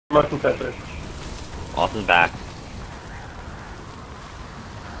Motion sensor. Austin's back.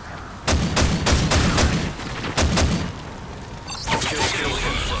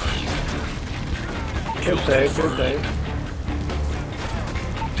 Good save, good save.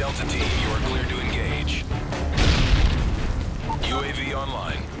 Delta Team, you are clear to engage. UAV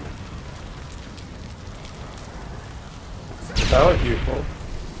online. That was useful.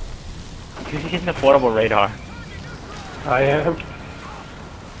 Who's using the portable radar? I am.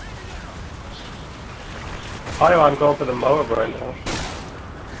 Oh, I'm going for the mower right now.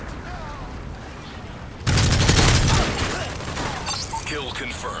 Kill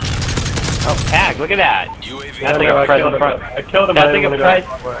confirmed. Oh, tag! Look at that. UAV. That's like a present from. I killed him. That's like a present.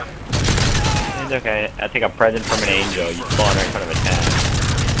 It's okay. That's like a present from an angel. You spawn right in front of a tag.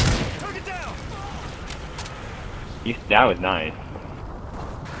 That was nice.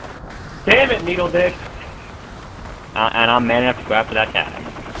 Damn it, needle dick. And I'm man enough to go after that tag.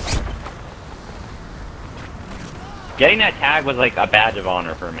 Getting that tag was like a badge of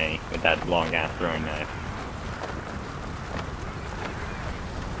honor for me with that long ass throwing knife.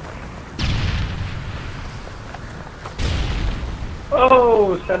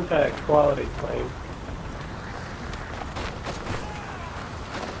 Oh, Semtex quality claim.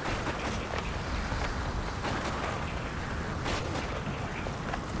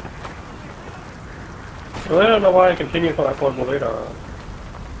 Well, I don't know why I continue for my portable radar on.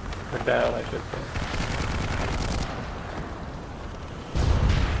 Or down, I should say.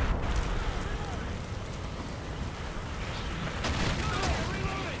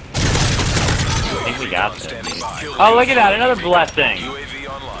 I think we got this. Oh, look at that! Another blessing! UAV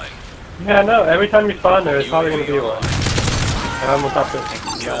online. Yeah, no, every time you spawn there, there's probably going to be one. I almost have to...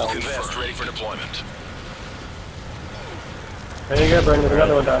 Kill confirmed. Ready for deployment. There you go, Brendan. There's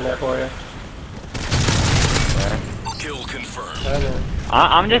another one down there for you. Kill confirmed.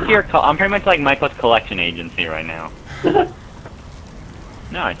 I'm just here. I'm pretty much like Michael's collection agency right now.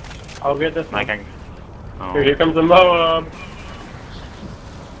 Nice. I'll get this Mike, one. Oh. Here comes the Moab.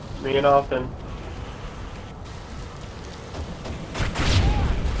 Me and Austin.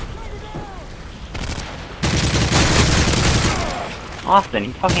 Austin,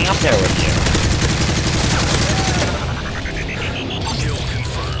 he's fucking up there with you. Kill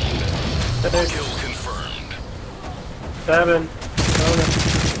confirmed. Kill confirmed. 7.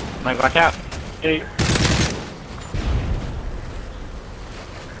 Mike, watch out. 8.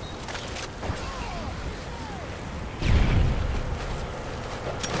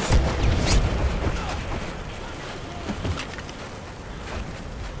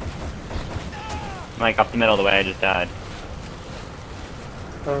 Mike, up the middle of the way I just died.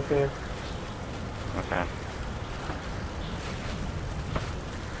 Okay. Okay.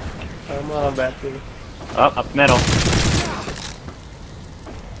 Come on, Betsy. Oh, up the middle.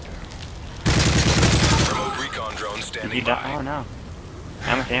 Remote recon drone Did standing you die? by. Oh no.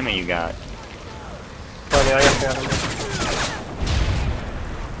 How much ammo you got? Funny, I got him.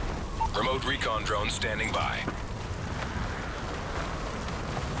 Remote recon drone standing by.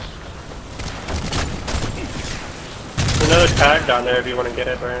 There's another tag down there if you want to get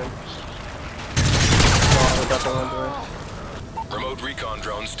it, Brian. Oh, there's that one Remote recon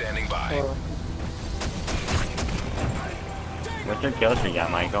drone standing by. oh. What's your kill streak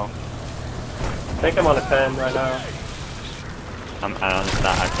at, Michael? I think I'm on a 10 right now.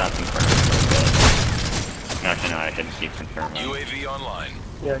 I stopped confirming. No, actually, no, I shouldn't keep confirming. UAV online.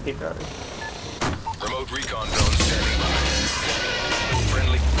 Yeah, keep driving. Remote recon drone standing by.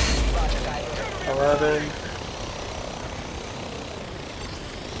 Friendly. 11.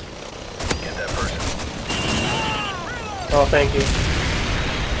 Get that person. Oh, thank you.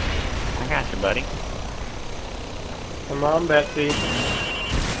 I got you, buddy. Come on, Betsy. We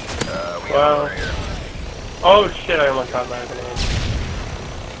got Wow. one right here. Oh shit, I almost got my grenade.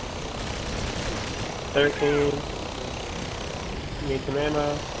 13. Need some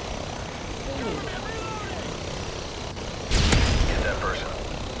ammo. Get that person.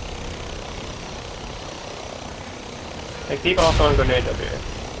 Hey, keep all throwing grenades up here.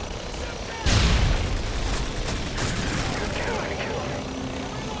 Good kill, good kill.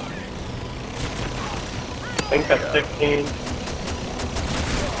 I think that's 16.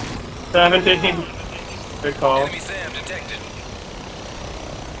 17. Good call. Enemy SAM detected.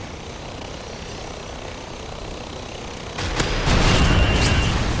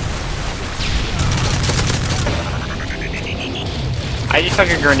 I just took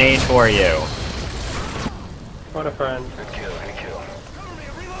a grenade for you. What a friend. Good kill, good kill.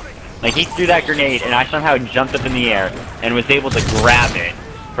 Like, he threw that grenade, and I somehow jumped up in the air and was able to grab it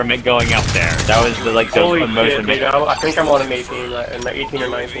from it going up there. That was the, like the Holy most shit, amazing. I think I'm on an 18, an 18 or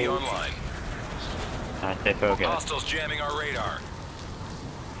 19. online. Stay focused. Hostiles jamming our radar.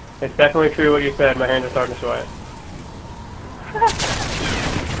 It's definitely true what you said, my hands are starting to sweat.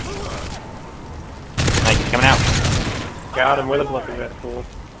 Like, coming out. Got him with a bluffing vest, cool.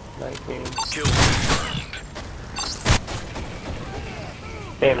 19. Kill.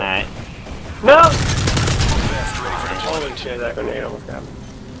 Damn it. Alright. No! Best ready for Holy shit, that grenade almost got me.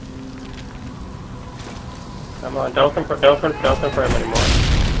 Come on, don't confirm anymore.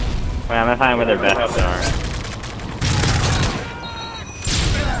 Wait, I'm gonna find where their vests are.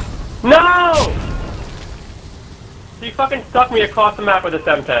 No! He fucking stuck me across the map with a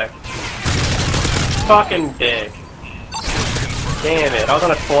Semtex. Fucking dick. Damn it, I was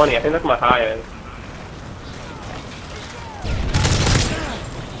on a 20, I think that's my highest.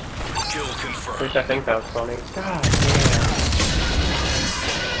 kill At confirmed. least I think that was funny. God damn.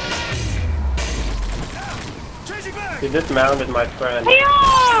 Dude, this mound is my friend.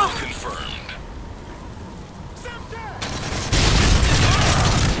 Kill confirmed.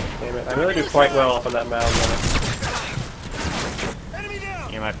 Damn it, I really do quite well up on that mound though.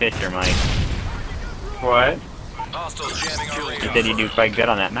 You're my pitcher, Mike. What? Hostiles jamming our You radar. said you do quite good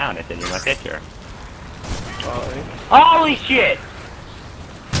on that mound. I said you're my pitcher. Ollie. Holy shit!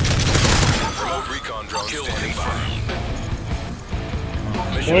 Remote recon drone standing by.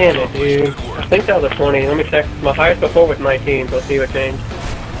 Mission Damn it, accomplished. dude. Good I work. think that was a 20. Let me check. My highest before was 19, so let's see what changed.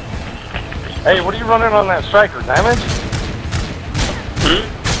 Hey, what are you running on that striker? Damage?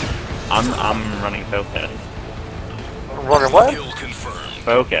 I'm running focus. Running what? Kill confirmed.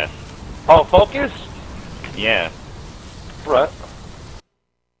 Focus. Oh, focus? Yeah. Right.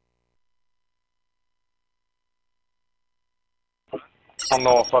 I don't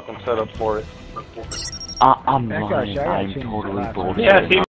know a fucking setup for it. I'm That guy's lying. I'm totally bullshit. Yeah, see,